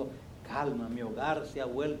tengo calma. Mi hogar se ha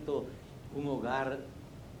vuelto un hogar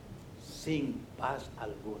sin paz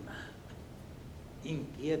alguna,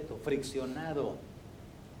 inquieto, friccionado.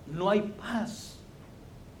 No hay paz,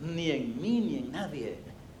 ni en mí ni en nadie.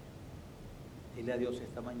 Dile a Dios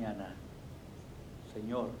esta mañana: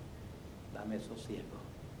 Señor, dame sosiego.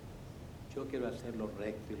 Yo quiero hacer lo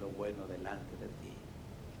recto y lo bueno delante de ti.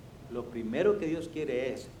 Lo primero que Dios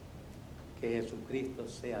quiere es que Jesucristo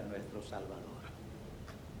sea nuestro Salvador.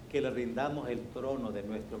 Que le rindamos el trono de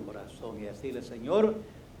nuestro corazón y decirle: Señor,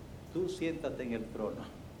 tú siéntate en el trono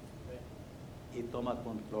y toma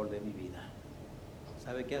control de mi vida.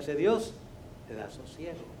 ¿Sabe qué hace Dios? Te da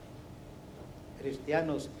sosiego.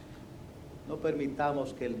 Cristianos, no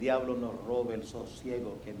permitamos que el diablo nos robe el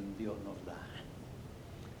sosiego que Dios nos da.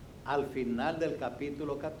 Al final del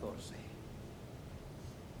capítulo 14,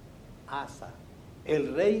 Asa,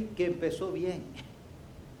 el rey que empezó bien,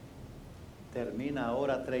 termina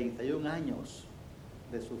ahora 31 años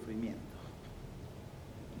de sufrimiento.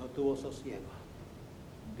 No tuvo sosiego.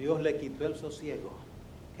 Dios le quitó el sosiego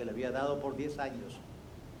que le había dado por 10 años,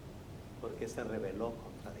 porque se rebeló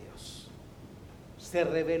contra Dios. Se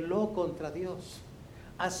rebeló contra Dios.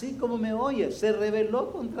 Así como me oye, se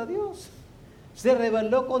rebeló contra Dios. Se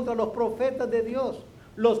rebeló contra los profetas de Dios.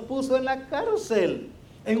 Los puso en la cárcel.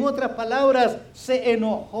 En otras palabras, se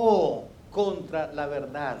enojó contra la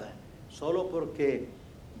verdad. Solo porque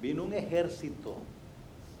vino un ejército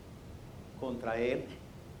contra él.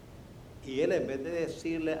 Y él, en vez de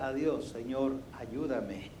decirle a Dios: Señor,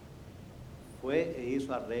 ayúdame, fue e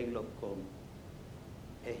hizo arreglo con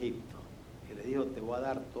Egipto. Y le dijo: te voy a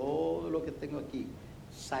dar todo lo que tengo aquí.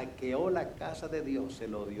 Saqueó la casa de Dios, se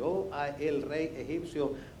lo dio a el rey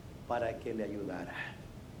egipcio para que le ayudara.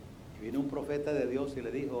 Y vino un profeta de Dios y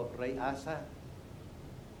le dijo: Rey Asa,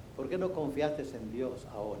 ¿por qué no confiaste en Dios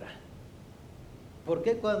ahora? ¿Por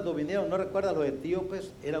qué cuando vinieron, no recuerda, los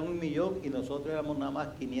etíopes eran 1 millón y nosotros éramos nada más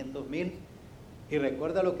 500,000? Y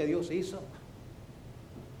recuerda lo que Dios hizo.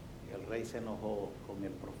 Y el rey se enojó con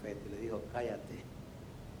el profeta y le dijo: cállate.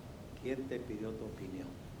 ¿Quién te pidió tu opinión?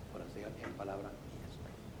 Por así, en palabras mías.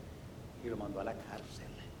 Y lo mandó a la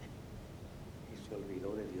cárcel. Y se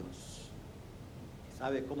olvidó de Dios. ¿Y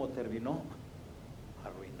sabe cómo terminó?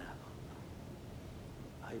 Arruinado.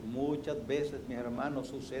 Hay muchas veces, mis hermanos,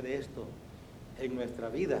 sucede esto en nuestra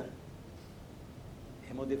vida.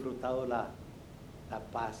 Hemos disfrutado la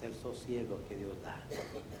paz, el sosiego que Dios da.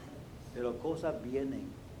 Pero cosas vienen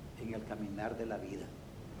en el caminar de la vida.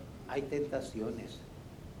 Hay tentaciones,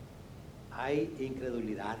 hay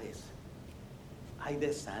incredulidades, hay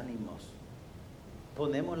desánimos.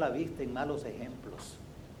 Ponemos la vista en malos ejemplos.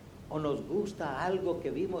 O nos gusta algo que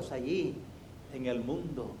vimos allí en el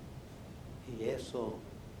mundo y eso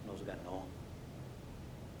nos ganó.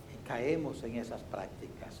 Y caemos en esas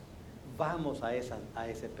prácticas. Vamos a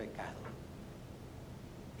ese pecado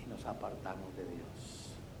y nos apartamos de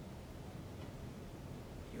Dios.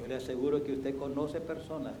 Yo le aseguro que usted conoce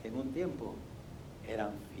personas que en un tiempo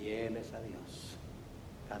eran fieles a Dios,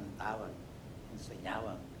 cantaban,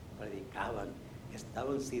 enseñaban, predicaban,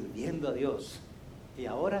 estaban sirviendo a Dios y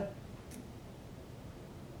ahora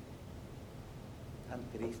están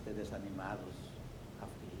tristes, desanimados,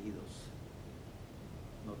 afligidos,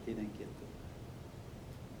 no tienen quietud.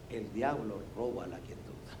 El diablo roba la quietud.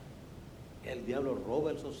 El diablo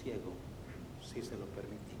roba el sosiego si se lo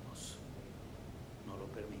permitimos. No lo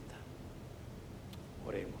permita.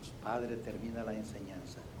 Oremos. Padre, termina la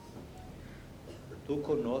enseñanza. Tú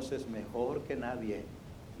conoces mejor que nadie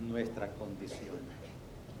nuestra condición.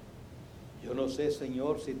 Yo no sé,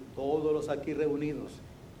 Señor, si todos los aquí reunidos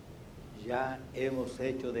ya hemos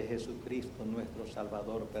hecho de Jesucristo nuestro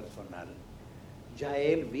Salvador personal. Ya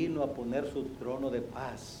Él vino a poner su trono de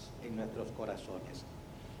paz en nuestros corazones.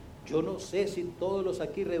 Yo no sé si todos los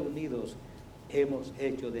aquí reunidos hemos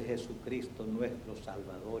hecho de Jesucristo nuestro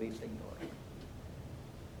Salvador y Señor.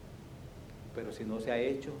 Pero si no se ha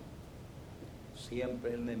hecho,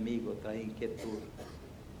 siempre el enemigo trae inquietud,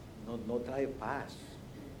 no trae paz,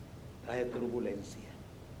 trae turbulencia,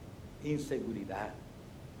 inseguridad,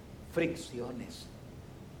 fricciones.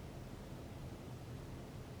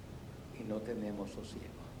 Y no tenemos sosiego.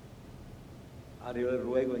 Ahora yo le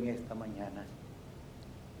ruego en esta mañana,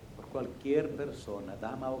 por cualquier persona,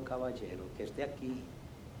 dama o caballero, que esté aquí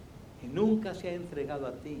y nunca se ha entregado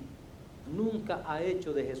a ti, nunca ha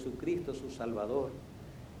hecho de Jesucristo su Salvador,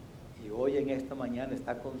 y hoy en esta mañana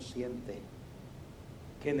está consciente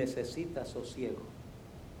que necesita sosiego,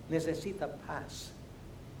 necesita paz,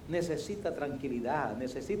 necesita tranquilidad,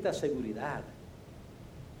 necesita seguridad,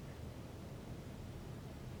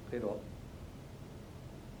 pero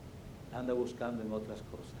anda buscando en otras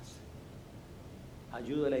cosas.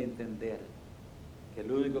 Ayúdale a entender que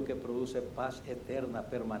el único que produce paz eterna,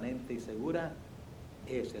 permanente y segura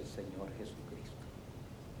es el Señor Jesucristo.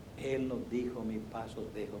 Él nos dijo: mi paz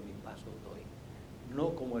os dejo, mi paz os doy, no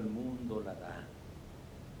como el mundo la da.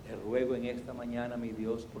 Le ruego en esta mañana, mi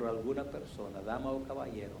Dios, por alguna persona, dama o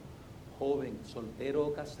caballero, joven, soltero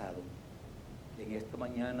o casado, que en esta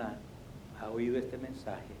mañana ha oído este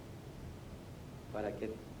mensaje, para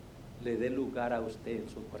que le dé lugar a usted en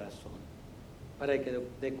su corazón, para que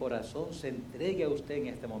de corazón se entregue a usted en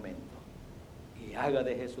este momento y haga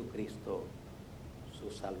de Jesucristo su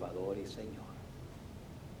Salvador y Señor.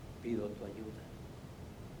 Pido tu ayuda.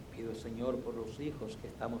 Pido, Señor, por los hijos que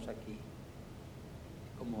estamos aquí.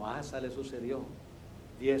 Como a Asa le sucedió,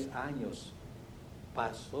 10 años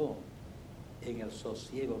pasó en el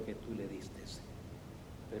sosiego que tú le diste,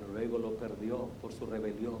 pero luego lo perdió por su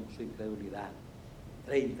rebelión, su incredulidad.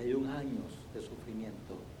 31 años de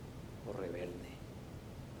sufrimiento por rebelde.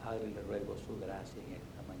 Padre, le ruego su gracia en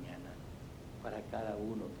esta mañana para cada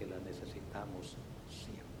uno que la necesitamos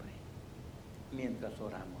siempre. Mientras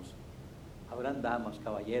oramos, habrán damas,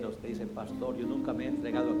 caballeros que dicen: pastor, yo nunca me he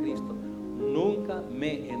entregado a Cristo. Nunca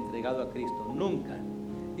me he entregado a Cristo, nunca.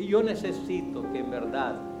 Y yo necesito que en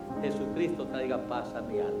verdad Jesucristo traiga paz a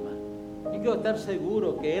mi alma. Yo quiero estar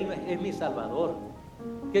seguro que Él es mi Salvador,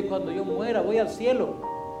 que cuando yo muera voy al cielo,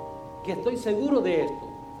 que estoy seguro de esto.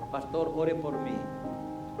 Pastor, ore por mí.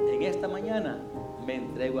 En esta mañana me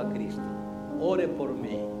entrego a Cristo. Ore por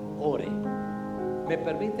mí, ore. ¿Me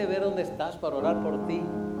permite ver dónde estás para orar por ti?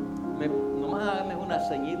 Nomás hágame una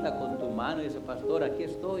señita con tu mano y dice: pastor, aquí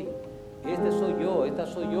estoy. Este soy yo, esta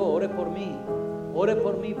soy yo, ore por mí. Ore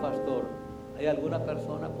por mí, pastor. ¿Hay alguna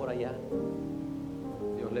persona por allá?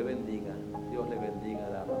 Dios le bendiga,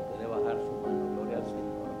 dama. Puede bajar su mano, gloria al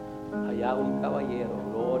Señor. Allá un caballero,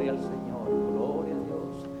 gloria al Señor, gloria a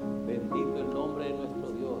Dios. Bendito el nombre de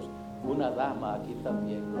nuestro Dios. Una dama aquí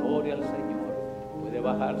también, gloria al Señor. Puede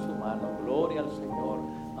bajar su mano, gloria al Señor.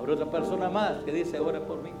 Habrá otra persona más que dice: ore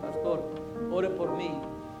por mí, pastor, ore por mí.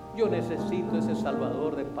 Yo necesito ese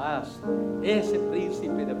Salvador de paz, ese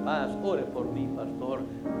príncipe de paz. Ore por mí, pastor.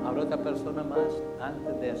 ¿Habrá otra persona más?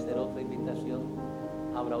 Antes de hacer otra invitación,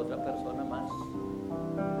 ¿habrá otra persona más?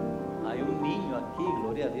 Hay un niño aquí,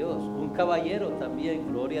 gloria a Dios. Un caballero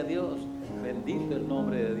también, gloria a Dios. Bendito el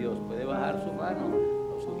nombre de Dios. Puede bajar su mano.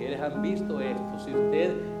 Los sugieres han visto esto. Si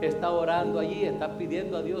usted está orando allí, está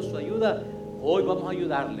pidiendo a Dios su ayuda, hoy vamos a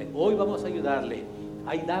ayudarle. Hoy vamos a ayudarle.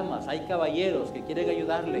 Hay damas, hay caballeros que quieren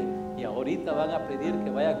ayudarle y ahorita van a pedir que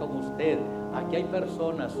vaya con usted. Aquí hay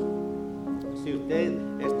personas. Si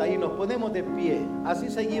usted está ahí, nos ponemos de pie. Así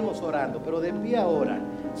seguimos orando, pero de pie ahora.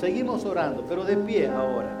 Seguimos orando, pero de pie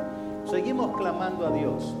ahora. Seguimos clamando a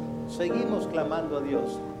Dios. Seguimos clamando a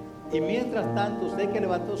Dios. Y mientras tanto, usted que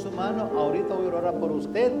levantó su mano, ahorita voy a orar por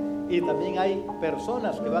usted. Y también hay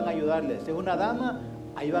personas que van a ayudarle. Si es una dama,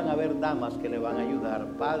 ahí van a haber damas que le van a ayudar.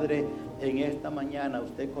 Padre, en esta mañana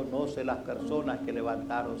usted conoce las personas que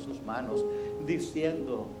levantaron sus manos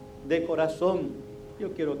diciendo de corazón: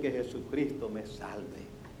 yo quiero que Jesucristo me salve,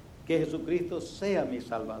 que Jesucristo sea mi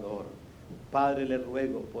Salvador. Padre, le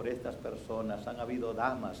ruego por estas personas. Han habido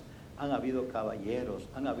damas, han habido caballeros,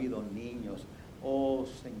 han habido niños. Oh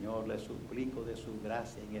Señor, le suplico de su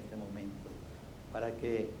gracia en este momento, para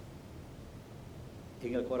que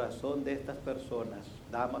en el corazón de estas personas,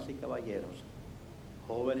 damas y caballeros,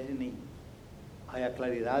 jóvenes y niños, haya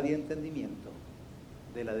claridad y entendimiento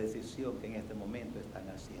de la decisión que en este momento están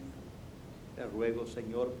haciendo. Te ruego,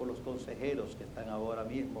 Señor, por los consejeros que están ahora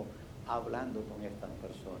mismo hablando con estas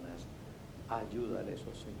personas. Ayúdales,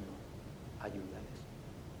 oh Señor, ayúdales.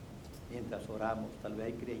 Mientras oramos, tal vez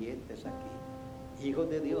hay creyentes aquí, hijos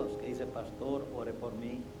de Dios, que dice: pastor, ore por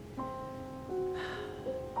mí.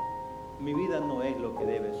 Mi vida no es lo que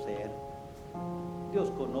debe ser.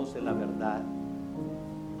 Dios conoce la verdad.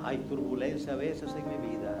 Hay turbulencia a veces en mi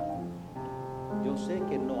vida. Yo sé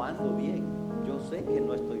que no ando bien. Yo sé que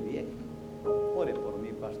no estoy bien. Ore por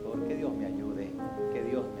mí, pastor. Que Dios me ayude. Que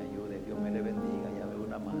Dios me ayude. Dios me le bendiga. Ya veo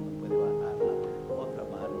una mano. Puede bajarla. Otra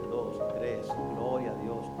mano. 2, 3. Gloria a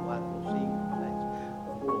Dios. 4, 5, 6.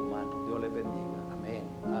 Mano. Dios le bendiga. Amén.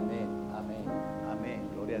 Amén. Amén. Amén.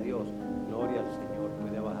 Gloria a Dios. Gloria al Señor.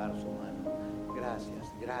 Puede bajar su mano.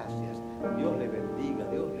 Gracias, gracias. Dios le bendiga,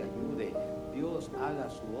 Dios le ayude. Dios haga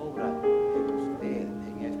su obra en usted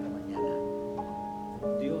en esta mañana.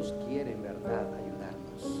 Dios quiere en verdad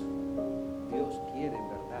ayudarnos. Dios quiere en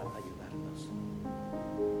verdad ayudarnos.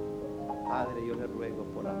 Padre, yo le ruego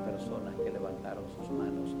por las personas que levantaron sus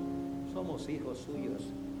manos. Somos hijos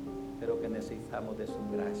suyos, pero que necesitamos de su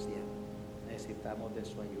gracia. Necesitamos de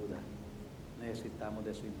su ayuda. Necesitamos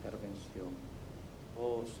de su intervención.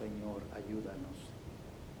 Oh Señor, ayúdanos.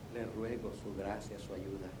 Le ruego su gracia, su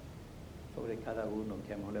ayuda sobre cada uno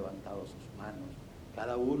que hemos levantado sus manos.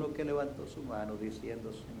 Cada uno que levantó su mano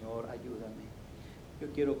diciendo, Señor, ayúdame. Yo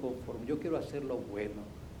quiero hacer lo bueno.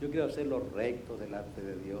 Yo quiero hacer lo recto delante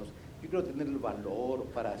de Dios. Yo quiero tener el valor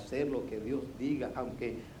para hacer lo que Dios diga,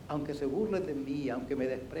 aunque se burlen de mí, aunque me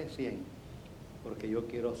desprecien. Porque yo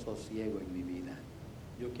quiero sosiego en mi vida.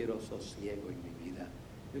 Yo quiero sosiego en mi vida.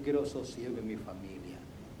 Yo quiero sosiego en mi familia,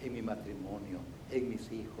 en mi matrimonio, en mis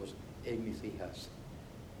hijos, en mis hijas.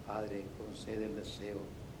 Padre, concede el deseo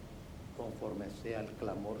conforme sea el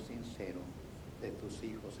clamor sincero de tus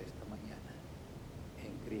hijos esta mañana.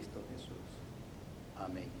 En Cristo Jesús.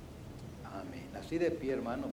 Amén. Amén. Así de pie, hermano.